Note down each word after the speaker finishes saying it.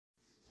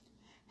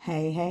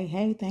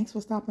Hey, thanks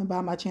for stopping by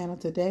my channel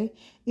today.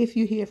 If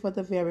you're here for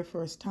the very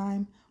first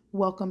time,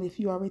 welcome. If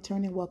you are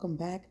returning, welcome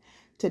back.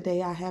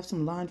 Today I have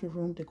some laundry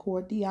room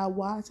decor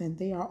DIYs and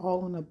they are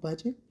all on a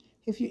budget.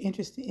 If you're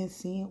interested in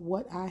seeing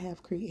what I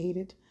have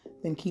created,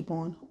 then keep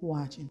on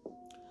watching.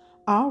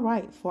 All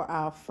right, for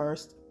our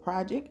first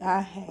project,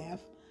 I have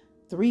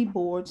 3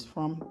 boards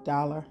from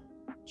Dollar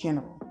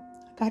General.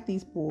 I got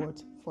these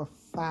boards for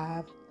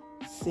 5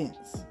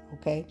 cents,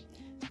 okay?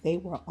 They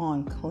were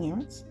on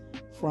clearance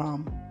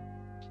from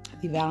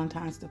the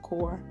Valentine's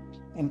Decor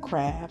and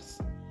Crafts,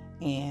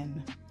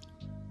 and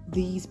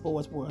these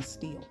boards were a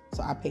steal.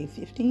 So I paid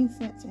 15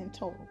 cents in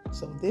total.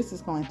 So this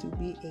is going to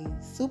be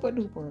a super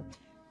duper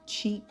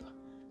cheap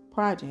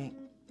project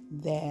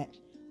that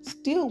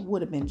still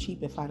would have been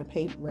cheap if I'd have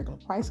paid regular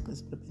price,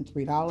 because it would have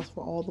been $3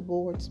 for all the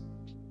boards.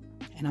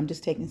 And I'm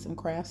just taking some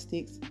craft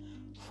sticks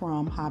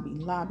from Hobby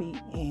Lobby,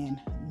 and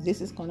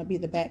this is going to be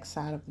the back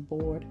side of the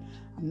board.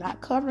 I'm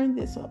not covering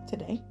this up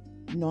today.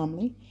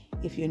 Normally,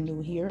 if you're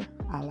new here,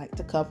 I like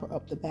to cover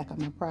up the back of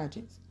my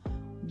projects,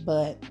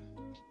 but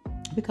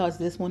because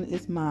this one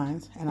is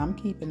mine and I'm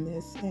keeping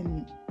this,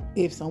 and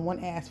if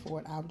someone asks for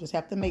it, I'll just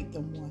have to make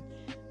them one,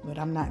 but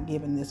I'm not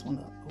giving this one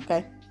up.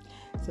 Okay,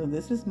 so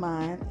this is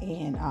mine,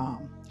 and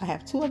I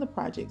have 2 other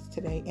projects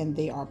today, and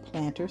they are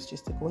planters,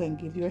 just to go ahead and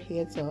give you a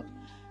heads up,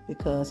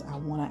 because I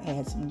want to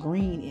add some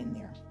green in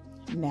there.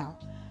 Now,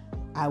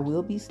 I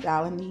will be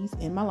styling these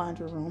in my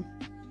laundry room,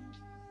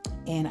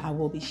 and I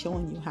will be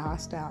showing you how I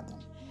styled them.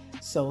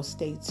 So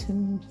stay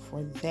tuned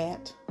for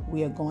that.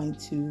 We are going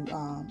to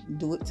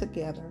do it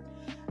together.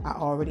 I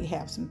already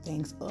have some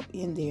things up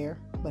in there,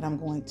 but I'm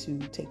going to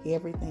take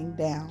everything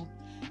down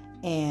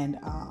and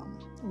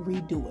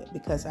redo it,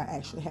 because I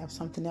actually have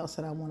something else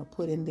that I want to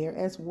put in there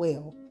as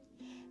well.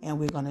 And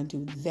we're going to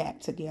do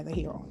that together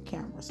here on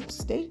camera. So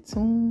stay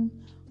tuned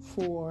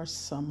for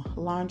some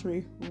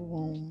laundry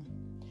room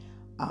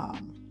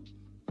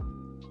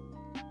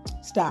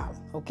styling,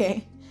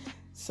 okay?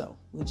 So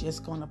we're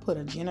just going to put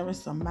a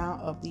generous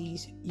amount of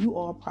these. You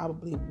all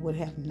probably would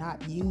have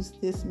not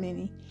used this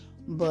many,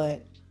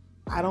 but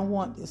I don't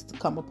want this to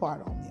come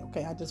apart on me,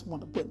 okay? I just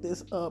want to put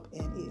this up,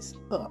 and it's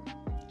up.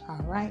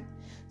 All right,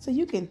 so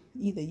you can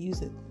either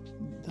use it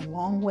the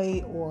long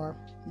way or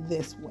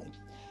this way,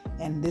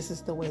 and this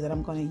is the way that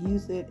I'm going to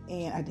use it.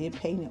 And I did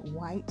paint it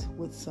white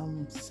with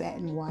some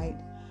satin white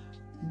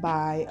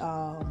by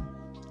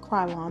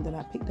Krylon that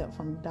I picked up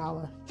from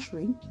Dollar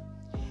Tree.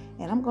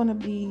 And I'm going to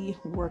be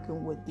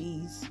working with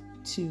these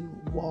 2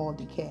 wall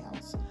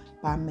decals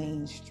by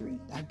Main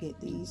Street. I get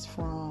these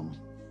from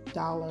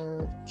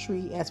Dollar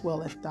Tree as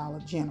well as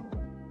Dollar General.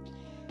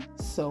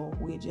 So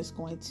we're just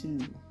going to,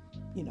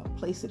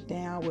 place it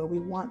down where we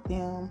want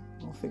them.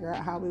 We'll figure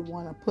out how we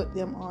want to put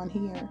them on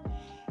here,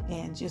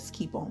 and just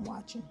keep on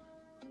watching.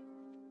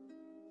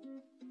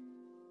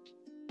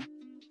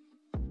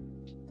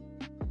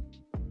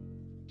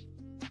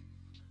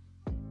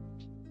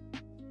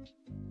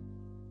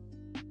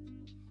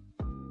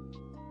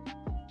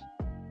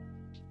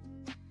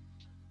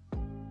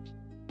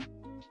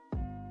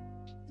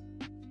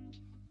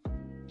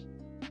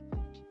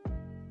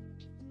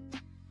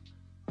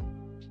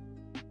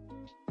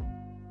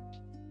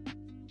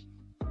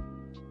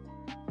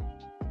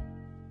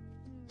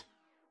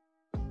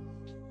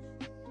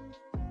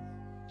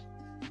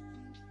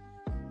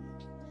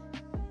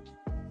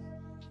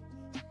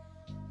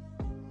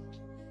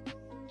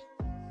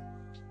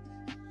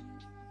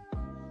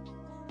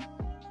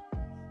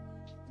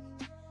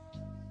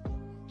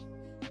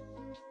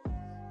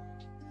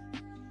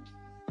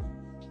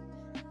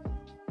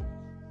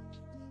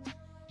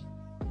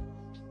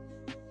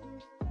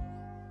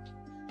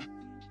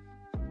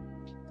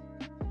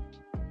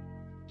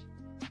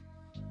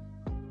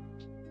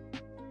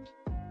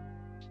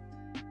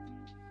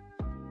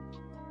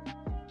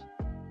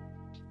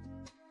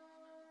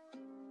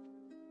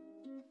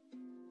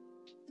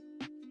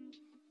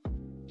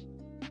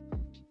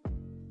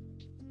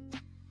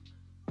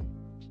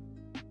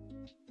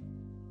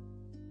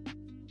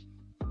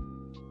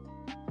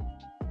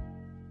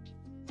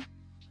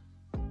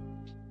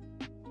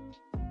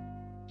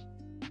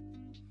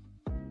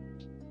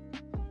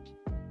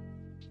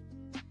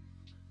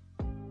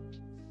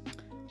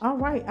 All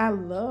right, I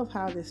love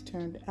how this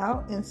turned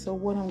out. And so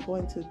what I'm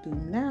going to do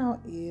now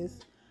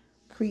is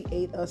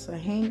create us a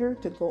hanger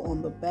to go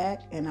on the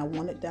back, and I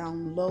want it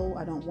down low.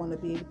 I don't want to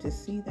be able to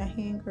see the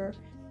hanger,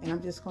 and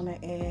I'm just going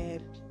to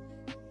add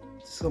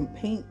some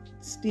paint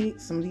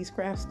sticks, some of these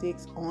craft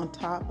sticks on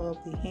top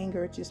of the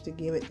hanger, just to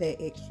give it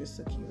that extra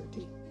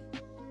security.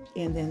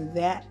 And then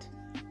that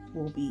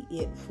will be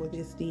it for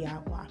this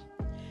DIY.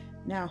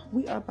 Now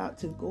we are about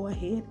to go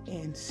ahead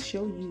and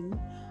show you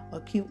a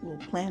cute little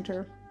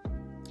planter.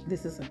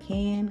 This is a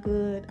canned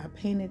good. I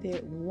painted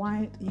it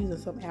white using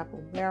some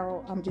apple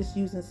barrel. I'm just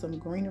using some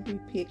greenery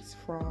picks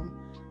from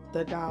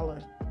the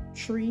Dollar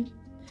Tree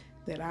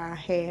that I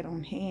had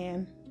on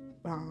hand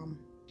from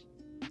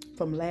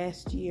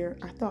last year.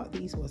 I thought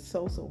these were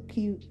so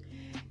cute,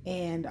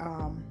 and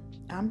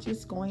I'm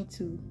just going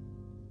to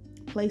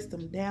place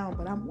them down,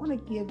 but I want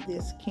to give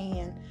this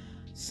can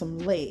some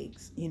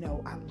legs. You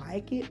know, I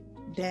like it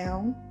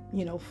down,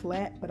 you know,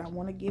 flat, but I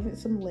want to give it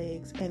some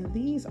legs. And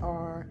these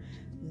are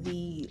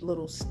the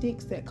little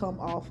sticks that come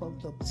off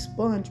of the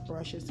sponge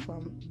brushes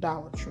from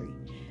Dollar Tree.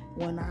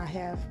 When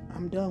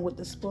I'm done with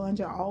the sponge,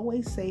 I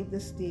always save the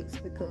sticks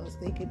because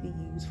they could be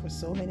used for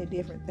so many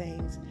different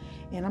things.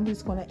 And I'm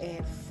just going to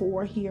add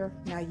 4 here.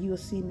 Now you'll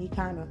see me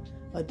kind of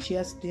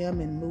adjust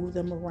them and move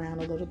them around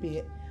a little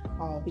bit,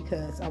 all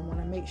because I want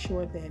to make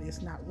sure that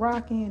it's not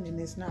rocking and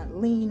it's not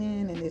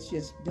leaning and it's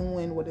just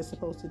doing what it's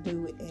supposed to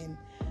do, and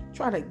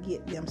try to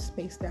get them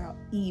spaced out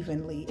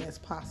evenly as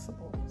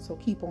possible. So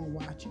keep on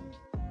watching.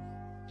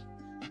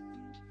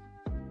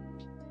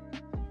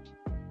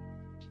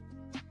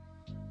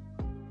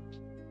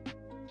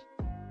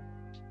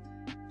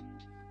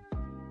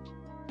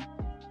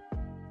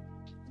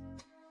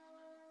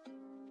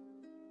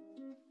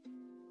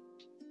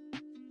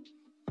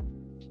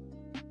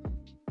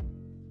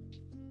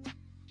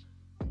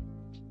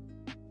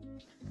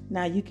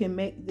 Now you can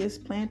make this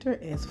planter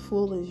as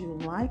full as you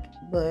like,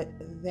 but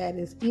that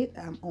is it.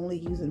 I'm only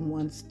using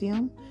 1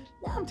 stem.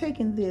 Now I'm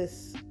taking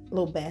this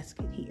little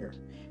basket here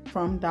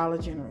from Dollar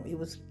General. It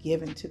was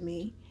given to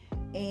me.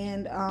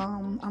 And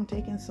I'm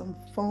taking some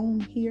foam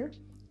here,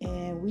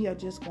 and we are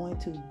just going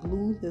to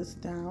glue this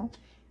down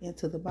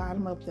into the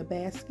bottom of the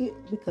basket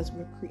because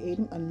we're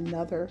creating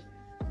another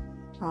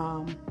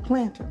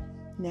planter.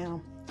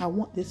 Now I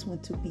want this one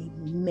to be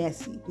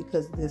messy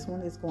because this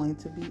one is going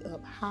to be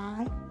up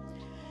high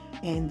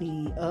and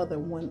the other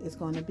one is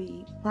going to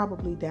be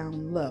probably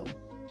down low.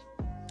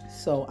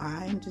 So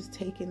I'm just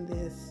taking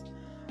this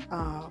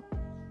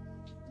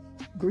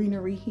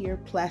greenery here,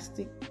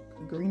 plastic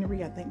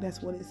greenery, I think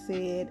that's what it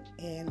said,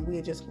 and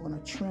we're just going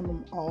to trim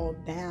them all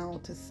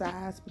down to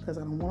size because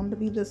I don't want them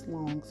to be this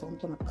long. So I'm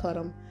going to cut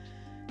them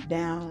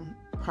down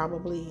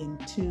probably in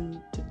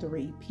 2 to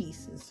 3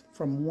 pieces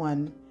from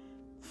 1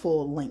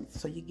 full length,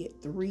 so you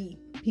get 3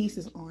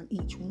 pieces on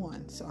each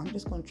one. So I'm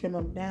just going to trim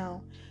them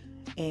down,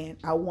 and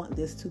I want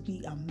this to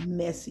be a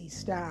messy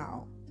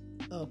style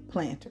of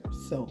planter,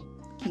 so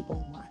keep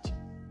on watching.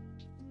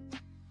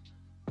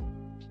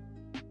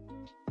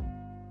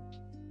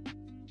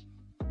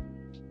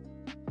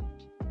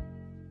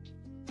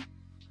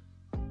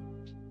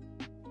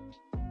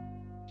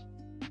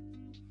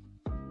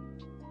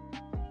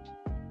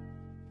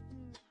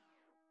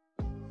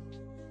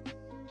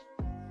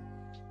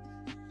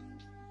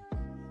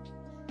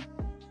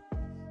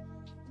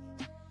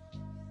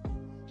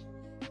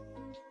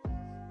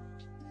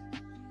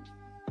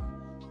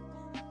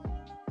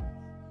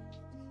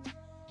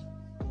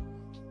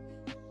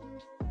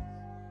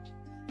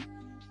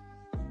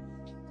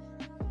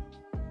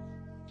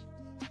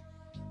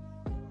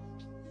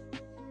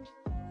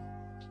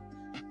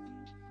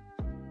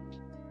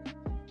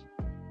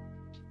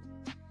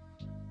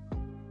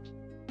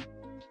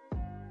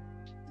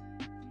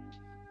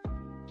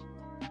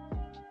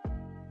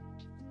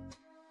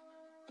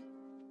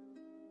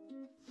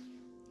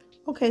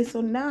 Okay,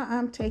 so now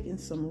I'm taking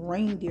some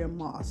reindeer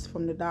moss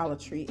from the Dollar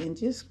Tree and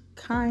just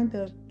kind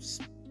of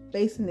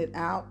spacing it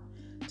out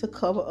to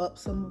cover up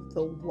some of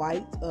the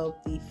white of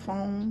the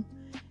foam.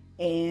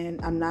 And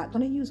I'm not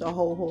going to use a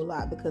whole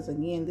lot because,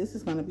 again, this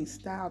is going to be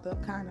styled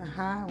up kind of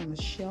high on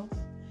the shelf.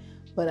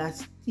 But I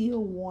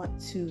still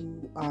want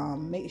to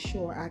make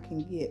sure I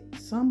can get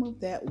some of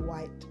that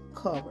white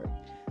covered.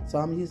 So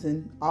I'm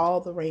using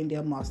all the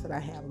reindeer moss that I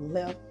have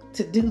left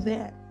to do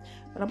that.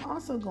 But I'm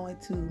also going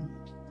to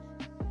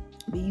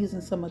be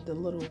using some of the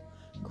little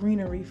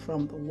greenery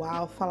from the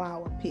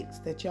wildflower picks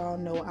that y'all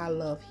know I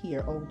love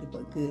here, oldie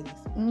but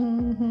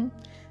goodies.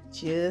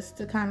 Just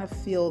to kind of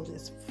fill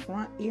this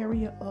front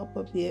area up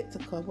a bit to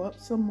cover up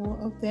some more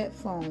of that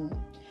foam,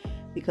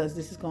 because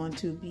this is going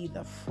to be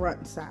the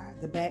front side.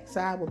 The back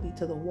side will be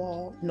to the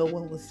wall. No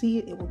one will see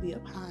it. It will be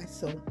up high.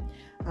 So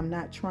I'm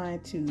not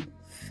trying to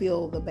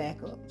fill the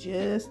back up,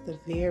 just the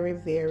very,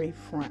 very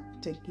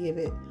front to give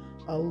it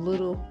a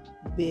little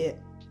bit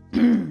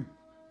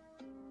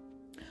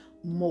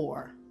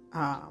more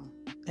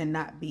and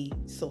not be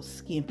so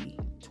skimpy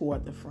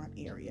toward the front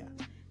area.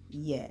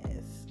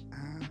 Yes,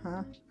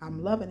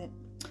 I'm loving it.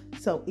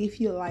 So if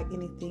you like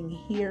anything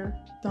here,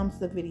 thumbs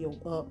the video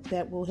up.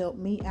 That will help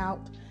me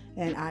out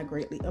and I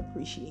greatly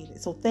appreciate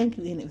it. So thank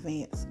you in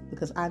advance,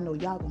 because I know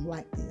y'all gonna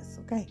like this,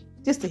 okay?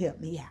 Just to help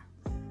me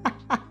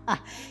out.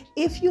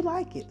 If you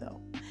like it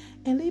though,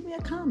 and leave me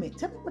a comment.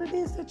 Tell me what it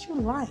is that you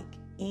like.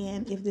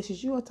 And if this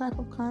is your type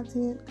of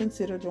content,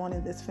 consider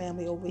joining this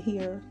family over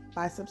here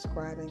by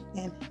subscribing.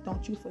 And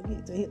don't you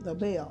forget to hit the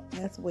bell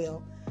as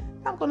well.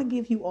 I'm going to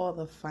give you all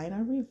the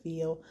final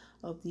reveal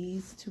of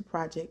these 2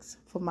 projects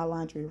for my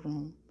laundry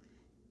room.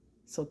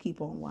 So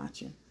keep on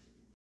watching.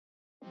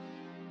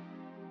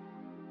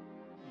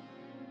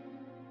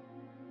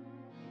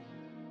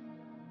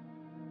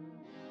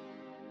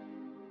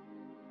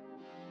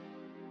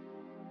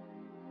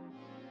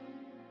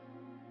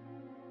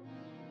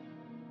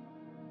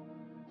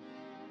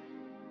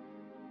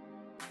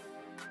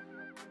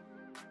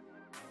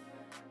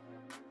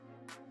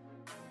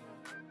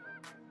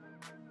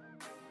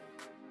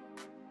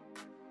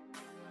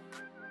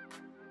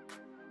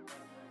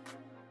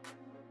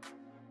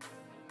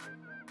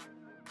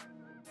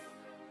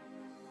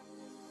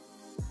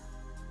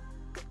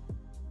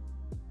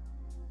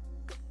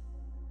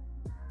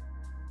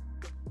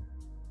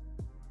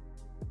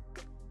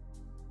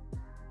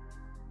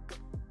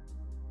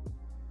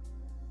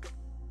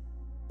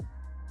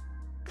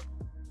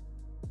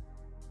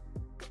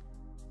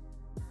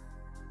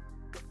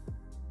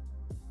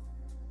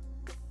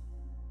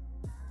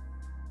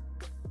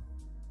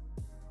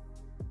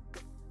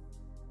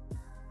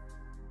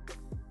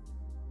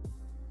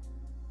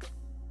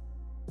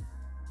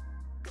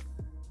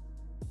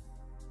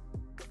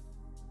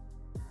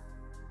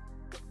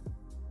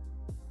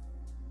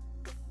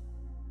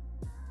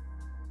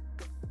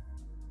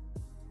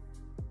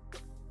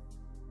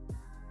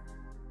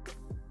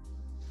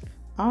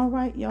 All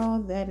right,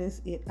 y'all, that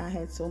is it. I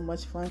had so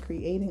much fun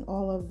creating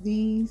all of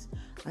these.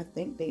 I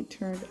think they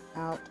turned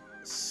out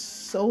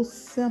so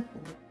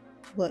simple,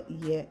 but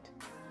yet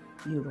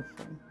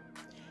beautiful.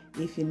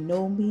 If you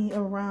know me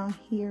around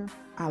here,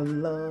 I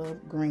love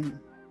green.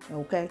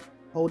 Okay,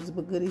 oldies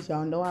but goodies,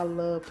 y'all know I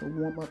love to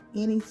warm up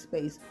any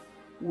space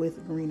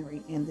with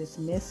greenery, and this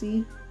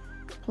messy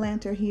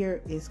planter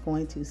here is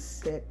going to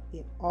set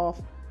it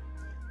off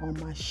on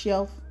my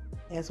shelf,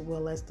 as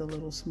well as the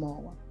little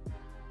small one.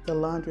 The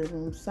laundry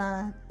room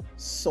sign: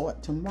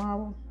 sort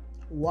tomorrow,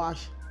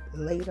 wash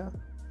later,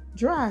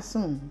 dry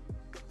soon,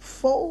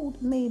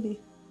 fold maybe,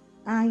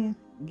 iron,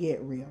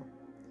 get real.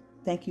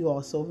 Thank you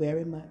all so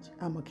very much.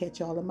 I'm going to catch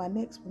y'all in my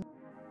next one.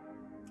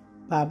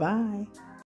 Bye-bye.